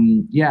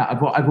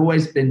I've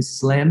always been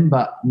slim,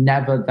 but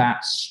never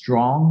that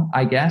strong,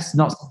 I guess,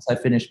 not since I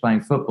finished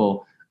playing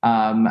football.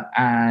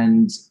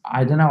 And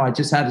I don't know, I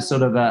just had a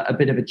sort of a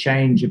bit of a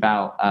change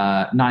about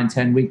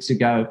 9-10 weeks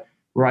ago,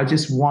 where I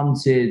just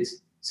wanted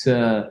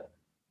to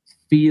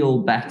feel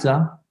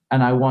better,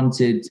 and I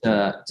wanted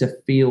to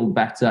feel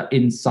better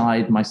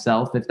inside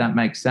myself, if that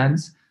makes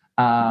sense.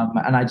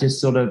 And I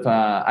just sort of,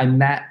 I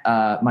met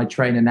my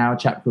trainer now, a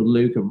chap called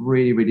Luke, a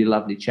really, really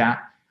lovely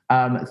chap.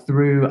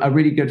 Through a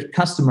really good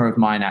customer of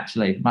mine,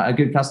 actually. A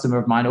good customer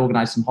of mine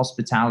organized some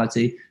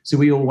hospitality. So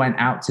we all went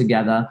out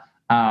together.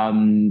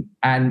 And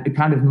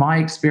kind of my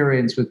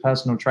experience with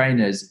personal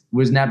trainers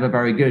was never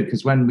very good,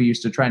 because when we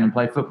used to train and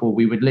play football,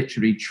 we would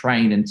literally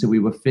train until we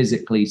were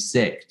physically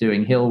sick,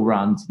 doing hill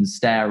runs and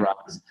stair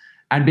runs.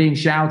 And being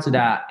shouted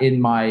at in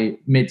my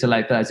mid to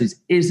late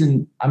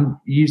 30s I'm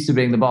used to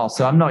being the boss.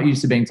 So I'm not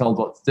used to being told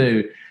what to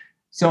do.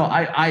 So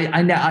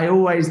I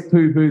always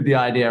poo-pooed the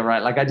idea,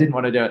 right? Like I didn't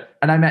want to do it.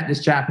 And I met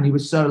this chap, and he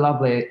was so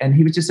lovely. And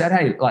he was just said,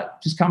 hey,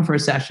 like, just come for a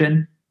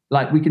session.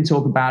 Like we can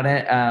talk about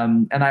it.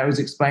 And I was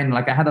explaining,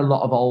 like I had a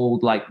lot of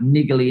old, like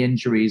niggly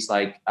injuries,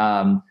 like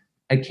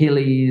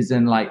Achilles,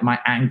 and like my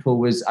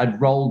ankle I'd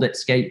rolled at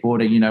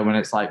skateboarding, when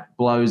it's like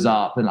blows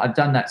up. And I'd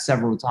done that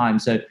several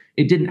times. So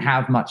it didn't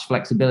have much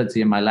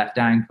flexibility in my left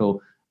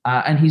ankle.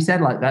 And he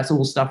said, like, that's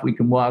all stuff we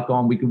can work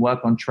on. We can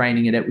work on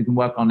training it. We can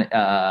work on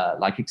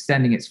like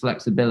extending its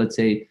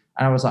flexibility.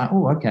 And I was like,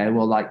 oh, okay,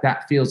 well, like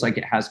that feels like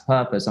it has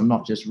purpose. I'm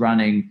not just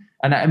running.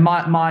 And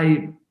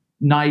my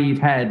naive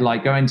head,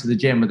 like going to the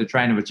gym with a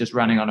trainer was just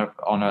running on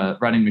a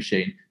running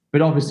machine.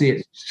 But obviously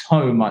it's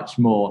so much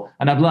more.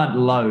 And I've learned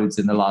loads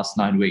in the last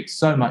 9 weeks,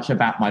 so much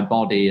about my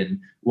body and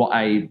what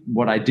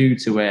I do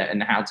to it,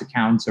 and how to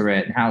counter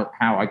it, and how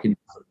I can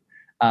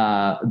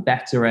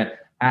better it.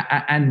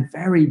 And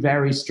very,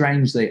 very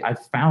strangely, I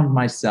found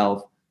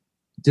myself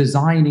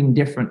designing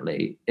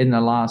differently in the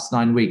last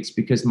 9 weeks,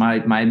 because my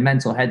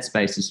mental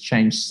headspace has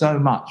changed so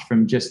much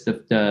from just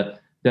the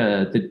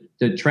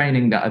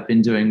training that I've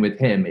been doing with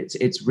him.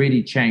 It's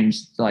really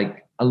changed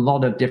like a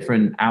lot of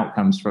different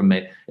outcomes from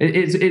me.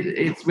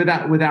 It's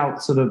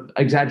without sort of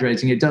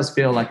exaggerating, it does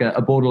feel like a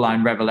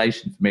borderline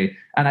revelation for me.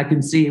 And I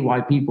can see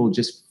why people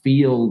just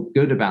feel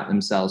good about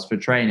themselves for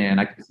training. And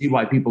I can see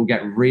why people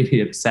get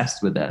really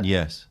obsessed with it.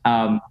 Yes.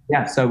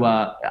 So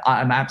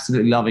I'm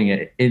absolutely loving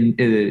it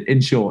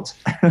in short.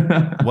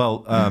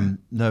 Well,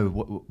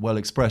 well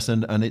expressed.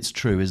 And it's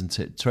true, isn't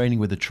it? Training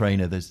with a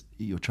trainer,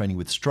 you're training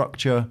with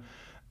structure.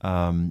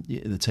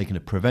 They're taking a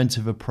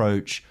preventive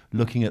approach,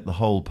 looking at the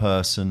whole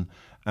person.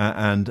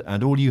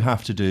 and all you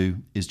have to do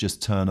is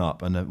just turn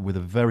up, and with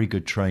a very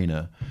good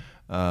trainer,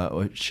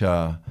 which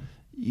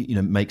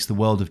makes the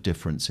world of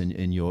difference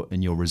in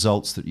your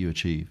results that you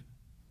achieve.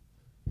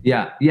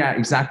 Yeah,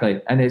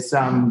 exactly. And it's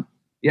I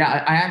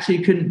actually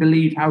couldn't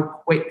believe how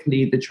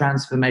quickly the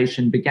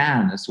transformation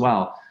began as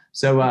well.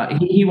 So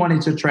he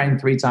wanted to train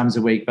 3 times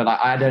a week, but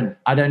I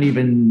don't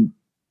even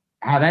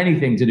have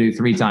anything to do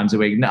 3 times a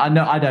week. No,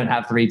 I don't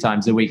have 3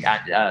 times a week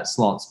at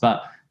slots,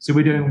 but so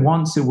we're doing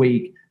once a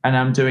week, and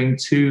I'm doing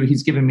 2.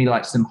 He's given me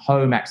like some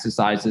home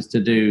exercises to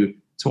do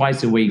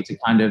twice a week to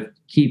kind of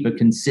keep a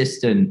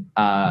consistent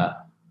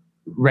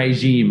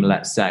regime,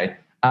 let's say.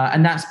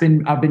 And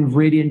I've been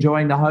really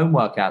enjoying the home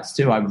workouts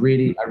too. I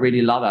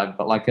really love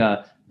it. I've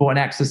got bought an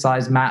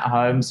exercise mat at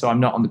home, so I'm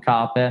not on the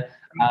carpet.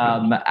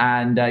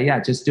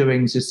 Just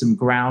doing some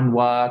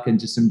groundwork and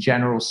just some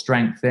general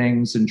strength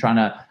things, and trying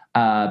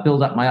to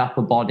build up my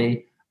upper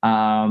body,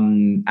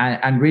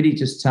 and really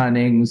just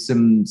turning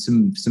some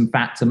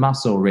fat to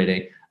muscle,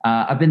 really.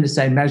 I've been the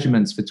same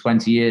measurements for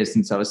 20 years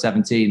since I was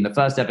 17. The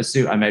first ever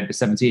suit I made was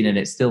 17, and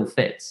it still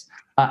fits.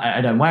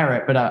 I don't wear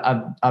it, but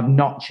I've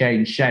not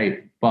changed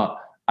shape. But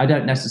I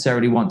don't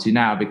necessarily want to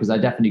now, because I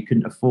definitely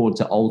couldn't afford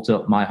to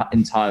alter my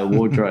entire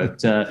wardrobe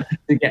to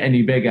get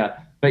any bigger.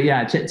 But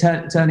yeah,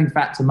 turning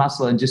fat to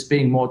muscle and just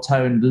being more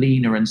toned,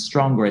 leaner and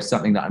stronger is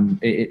something that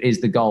is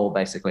the goal,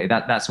 basically.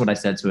 That's what I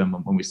said to him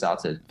when we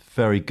started.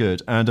 Very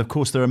good. And of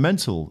course, there are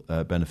mental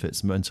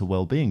benefits, mental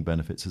well-being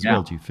benefits as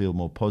well. Do you feel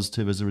more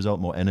positive as a result,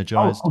 more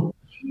energized?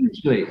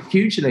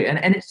 Hugely.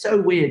 And it's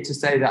so weird to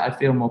say that I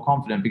feel more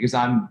confident, because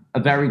I'm a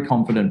very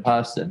confident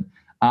person.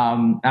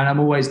 And I've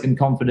always been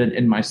confident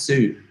in my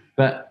suit.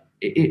 But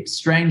it's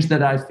strange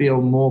that I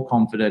feel more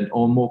confident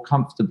or more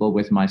comfortable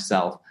with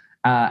myself.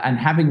 And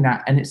having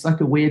that, and it's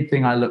like a weird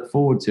thing I look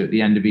forward to at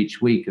the end of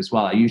each week as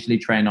well. I usually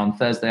train on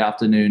Thursday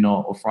afternoon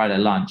or Friday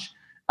lunch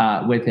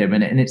with him.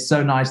 And it's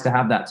so nice to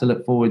have that to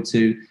look forward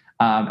to.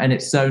 And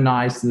it's so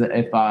nice that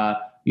if,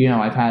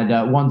 I've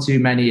had one too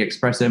many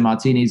espresso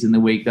martinis in the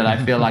week, that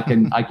I feel I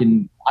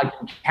can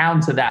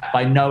counter that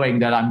by knowing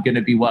that I'm going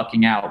to be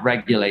working out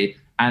regularly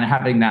and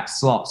having that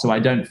slot. So I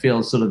don't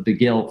feel sort of the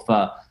guilt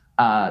for,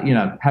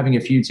 having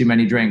a few too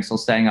many drinks or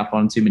staying up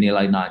on too many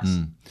late nights.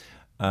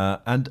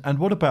 And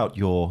what about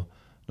your,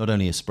 not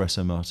only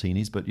espresso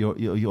martinis, but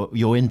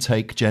your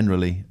intake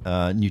generally,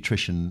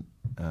 nutrition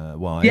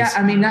wise? Yeah,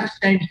 I mean, that's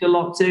changed a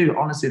lot too.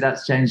 Honestly,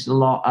 that's changed a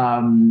lot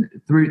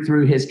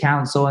through his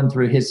counsel and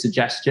through his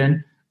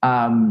suggestion.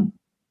 And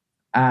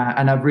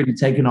I've really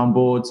taken on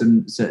board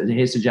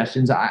his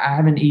suggestions. I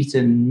haven't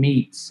eaten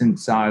meat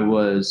since I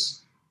was,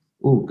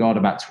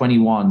 about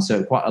 21,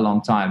 so quite a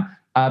long time.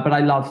 But I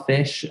love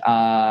fish,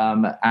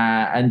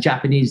 and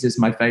Japanese is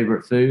my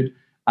favorite food.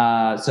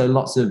 So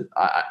lots of,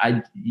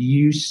 I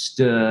used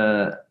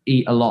to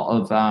eat a lot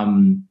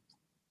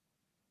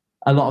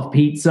of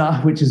pizza,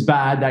 which is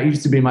bad. That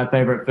used to be my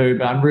favorite food,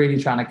 but I'm really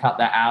trying to cut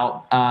that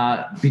out,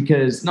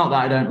 because not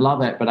that I don't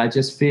love it, but I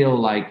just feel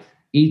like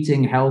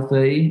eating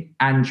healthy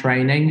and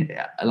training,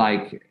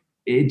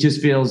 it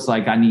just feels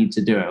like I need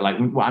to do it. Like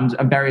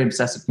I'm very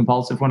obsessive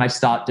compulsive. When I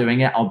start doing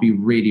it, I'll be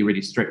really,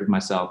 really strict with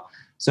myself.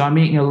 So I'm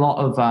eating a lot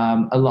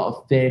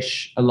of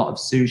fish, a lot of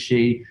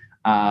sushi,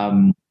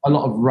 a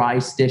lot of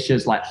rice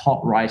dishes, like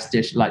hot rice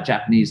dish, like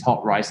Japanese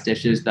hot rice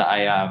dishes that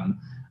I'm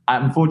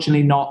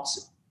unfortunately not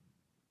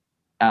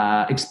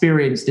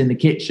experienced in the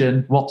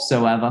kitchen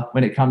whatsoever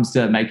when it comes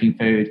to making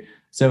food.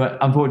 So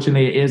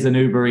unfortunately, it is an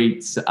Uber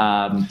Eats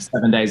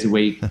 7 days a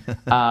week.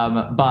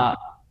 But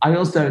I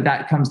also,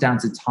 that comes down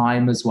to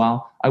time as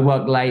well. I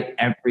work late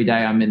every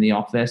day I'm in the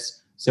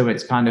office. So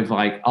it's kind of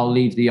like I'll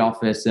leave the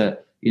office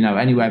at,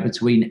 anywhere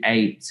between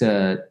 8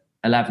 to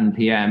 11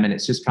 p.m. And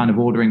it's just kind of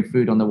ordering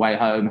food on the way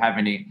home,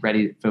 having it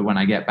ready for when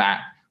I get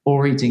back,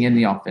 or eating in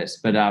the office.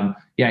 But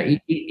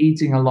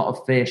eating a lot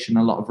of fish and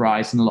a lot of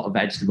rice and a lot of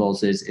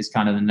vegetables is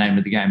kind of the name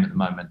of the game at the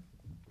moment.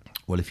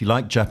 Well, if you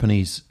like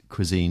Japanese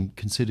cuisine,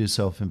 consider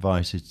yourself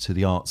invited to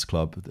the Arts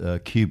Club.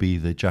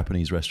 QB, the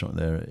Japanese restaurant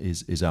there,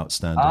 is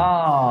outstanding.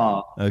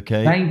 Oh,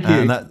 okay. Thank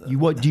you.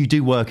 And you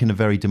do work in a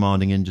very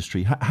demanding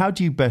industry. How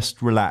do you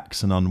best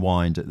relax and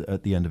unwind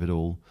at the end of it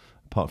all,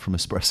 apart from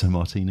espresso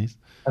martinis?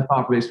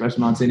 Apart from espresso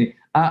martini,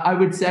 I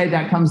would say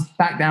that comes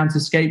back down to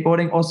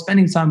skateboarding or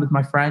spending time with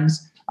my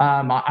friends.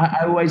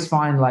 I always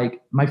find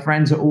like my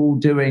friends are all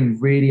doing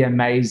really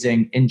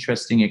amazing,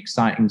 interesting,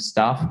 exciting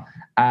stuff.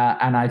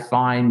 And I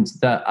find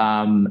that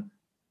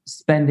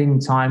spending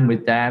time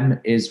with them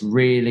is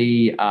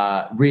really,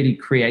 really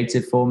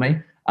creative for me.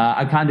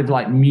 I kind of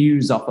like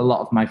muse off a lot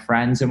of my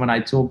friends. And when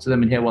I talk to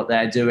them and hear what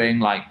they're doing,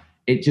 like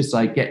it just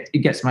like it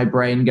gets my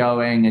brain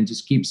going and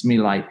just keeps me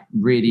like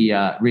really,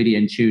 really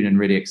in tune and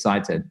really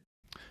excited.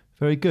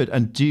 Very good.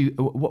 And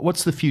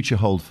what's the future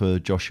hold for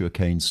Joshua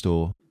Kane's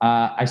store?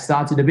 I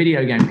started a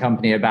video game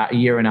company about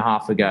 1.5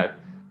 years ago.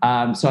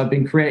 So I've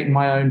been creating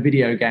my own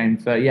video game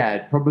for,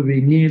 probably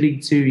nearly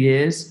 2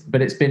 years,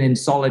 but it's been in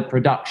solid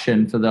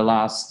production for the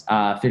last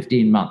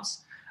 15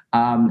 months.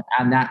 And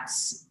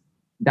that's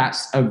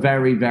a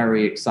very,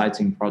 very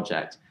exciting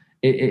project.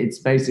 it's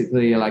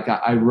basically like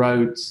I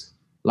wrote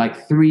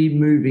like 3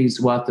 movies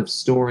worth of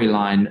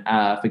storyline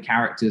for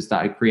characters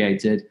that I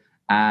created.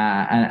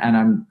 And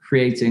I'm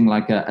creating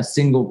like a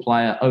single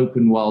player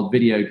open world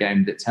video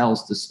game that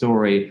tells the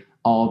story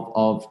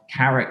of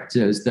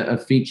characters that are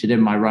featured in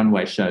my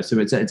runway show. So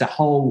it's a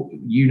whole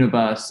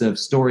universe of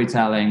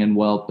storytelling and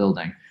world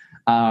building.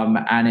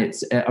 And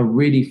it's a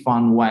really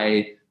fun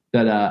way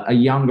that a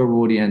younger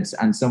audience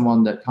and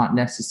someone that can't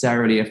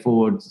necessarily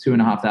afford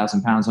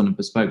 £2,500 on a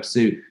bespoke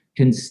suit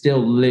can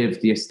still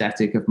live the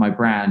aesthetic of my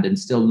brand and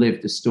still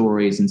live the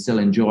stories and still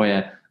enjoy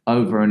it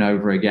over and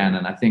over again.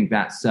 And I think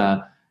that's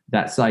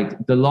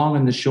like the long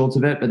and the short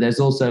of it. But there's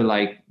also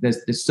like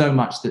there's so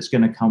much that's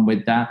going to come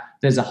with that.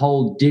 There's a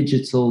whole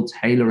digital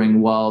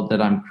tailoring world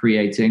that I'm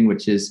creating,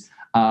 which is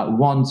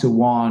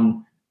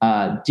one-to-one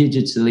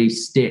digitally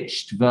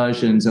stitched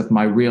versions of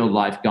my real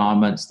life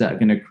garments that are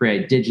going to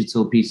create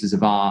digital pieces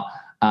of art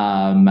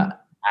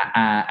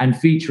and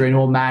featuring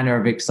all manner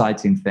of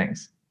exciting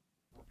things.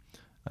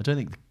 I don't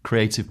think the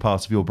creative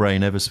part of your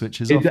brain ever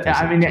switches off.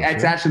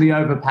 It's actually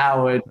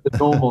overpowered the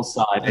normal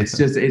side.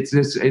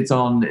 It's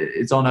on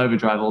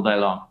overdrive all day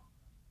long.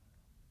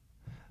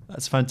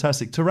 That's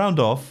fantastic. To round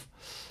off,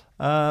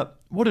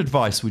 what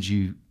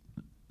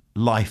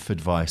life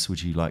advice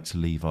would you like to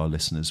leave our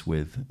listeners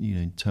with,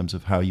 in terms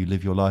of how you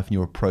live your life and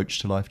your approach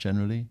to life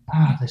generally?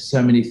 There's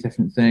so many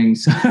different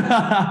things.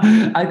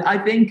 I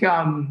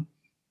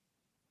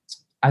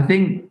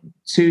think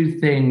 2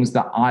 things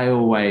that I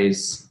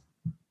always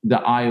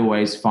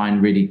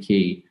find really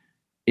key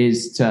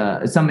is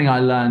something I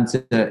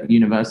learned at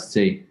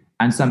university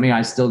and something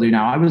I still do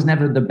now. I was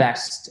never the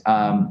best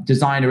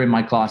designer in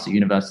my class at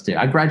university.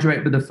 I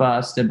graduated with the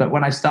first, but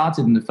when I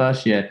started in the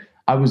first year,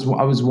 I was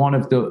one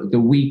of the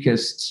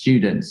weakest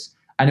students.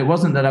 And it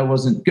wasn't that I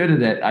wasn't good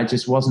at it. I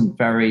just wasn't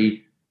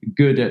very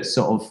good at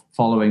sort of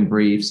following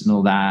briefs and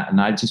all that. And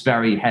I just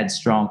very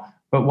headstrong.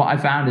 But what I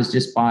found is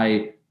just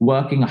by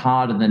working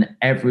harder than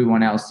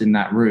everyone else in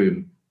that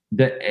room,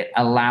 that it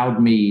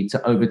allowed me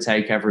to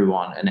overtake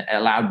everyone and it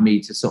allowed me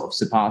to sort of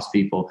surpass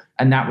people.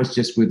 And that was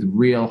just with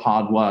real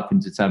hard work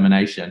and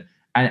determination.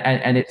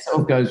 And it sort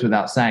of goes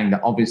without saying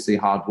that obviously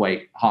hard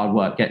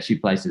work gets you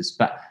places,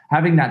 but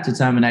having that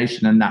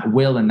determination and that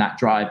will and that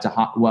drive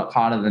to work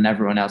harder than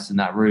everyone else in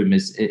that room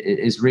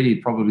is really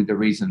probably the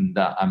reason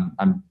that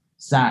I'm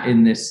sat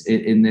in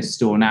this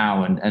store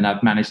now, and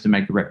I've managed to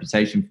make a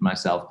reputation for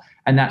myself.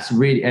 And that's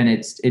really, and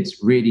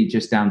it's really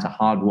just down to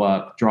hard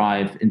work,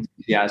 drive,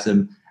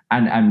 enthusiasm,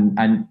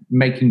 and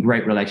making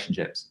great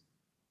relationships.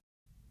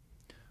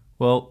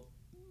 Well,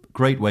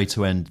 great way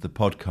to end the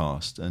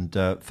podcast. And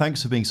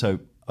thanks for being so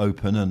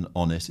open and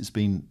honest. It's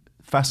been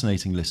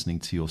fascinating listening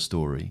to your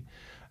story.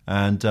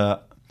 And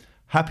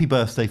happy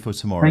birthday for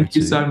tomorrow. Thank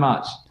you so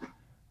much.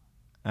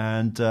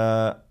 And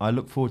I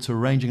look forward to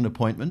arranging an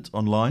appointment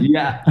online.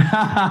 Yeah.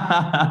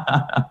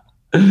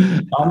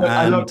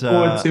 I look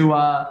forward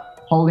to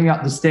holding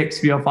up the sticks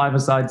for your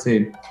 5-a-side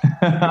team.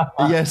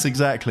 Yes,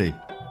 exactly.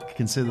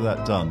 Consider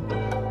that done.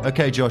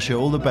 Okay, Joshua,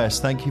 all the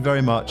best. Thank you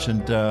very much.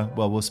 And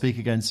we'll speak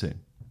again soon.